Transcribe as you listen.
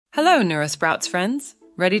Hello, Neura Sprouts friends.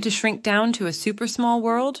 Ready to shrink down to a super small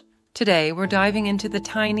world? Today, we're diving into the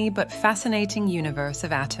tiny but fascinating universe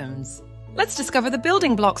of atoms. Let's discover the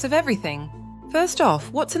building blocks of everything. First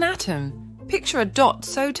off, what's an atom? Picture a dot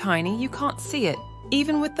so tiny you can't see it,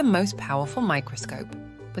 even with the most powerful microscope.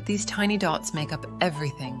 But these tiny dots make up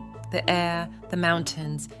everything. The air, the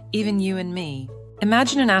mountains, even you and me.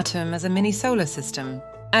 Imagine an atom as a mini solar system.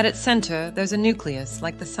 At its center, there's a nucleus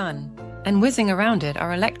like the sun. And whizzing around it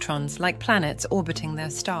are electrons like planets orbiting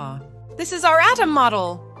their star. This is our atom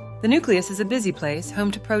model! The nucleus is a busy place,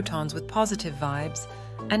 home to protons with positive vibes,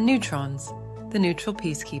 and neutrons, the neutral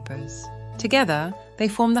peacekeepers. Together, they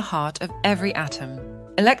form the heart of every atom.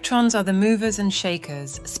 Electrons are the movers and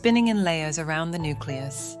shakers, spinning in layers around the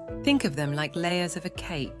nucleus. Think of them like layers of a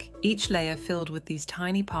cake, each layer filled with these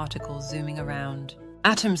tiny particles zooming around.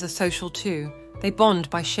 Atoms are social too. They bond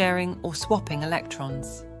by sharing or swapping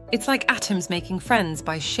electrons. It's like atoms making friends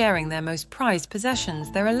by sharing their most prized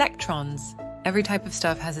possessions, their electrons. Every type of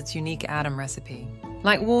stuff has its unique atom recipe.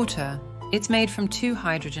 Like water, it's made from 2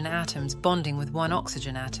 hydrogen atoms bonding with 1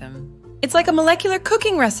 oxygen atom. It's like a molecular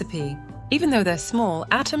cooking recipe. Even though they're small,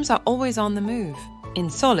 atoms are always on the move. In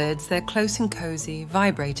solids, they're close and cozy,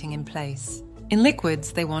 vibrating in place. In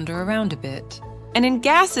liquids, they wander around a bit. And in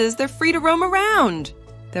gases, they're free to roam around.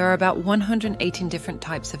 There are about 118 different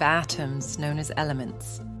types of atoms, known as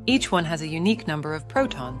elements. Each one has a unique number of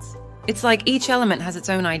protons. It's like each element has its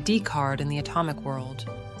own ID card in the atomic world.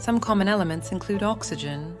 Some common elements include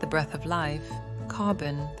oxygen, the breath of life,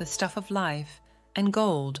 carbon, the stuff of life, and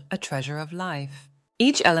gold, a treasure of life.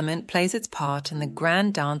 Each element plays its part in the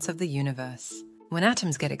grand dance of the universe. When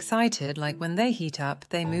atoms get excited, like when they heat up,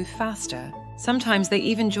 they move faster. Sometimes they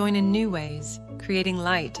even join in new ways, creating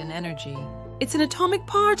light and energy. It's an atomic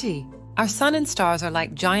party! Our sun and stars are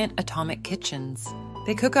like giant atomic kitchens.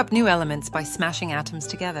 They cook up new elements by smashing atoms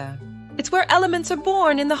together. It's where elements are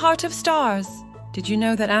born, in the heart of stars. Did you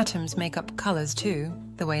know that atoms make up colors too?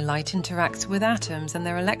 The way light interacts with atoms and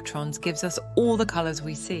their electrons gives us all the colors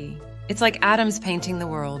we see. It's like atoms painting the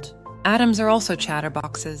world. Atoms are also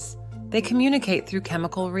chatterboxes. They communicate through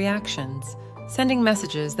chemical reactions, sending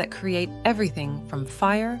messages that create everything from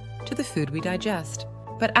fire to the food we digest.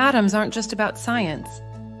 But atoms aren't just about science.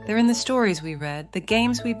 They're in the stories we read, the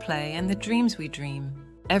games we play, and the dreams we dream.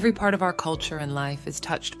 Every part of our culture and life is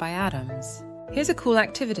touched by atoms. Here's a cool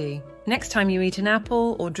activity. Next time you eat an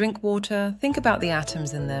apple or drink water, think about the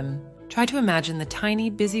atoms in them. Try to imagine the tiny,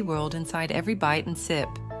 busy world inside every bite and sip.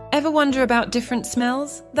 Ever wonder about different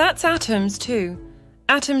smells? That's atoms too.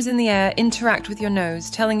 Atoms in the air interact with your nose,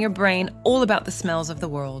 telling your brain all about the smells of the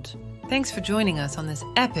world. Thanks for joining us on this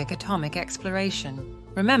epic atomic exploration.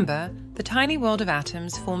 Remember, the tiny world of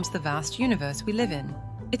atoms forms the vast universe we live in.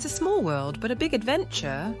 It's a small world, but a big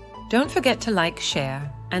adventure. Don't forget to like,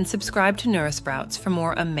 share, and subscribe to Neura Sprouts for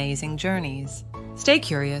more amazing journeys. Stay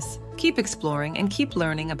curious, keep exploring, and keep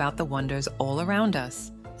learning about the wonders all around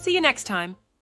us. See you next time!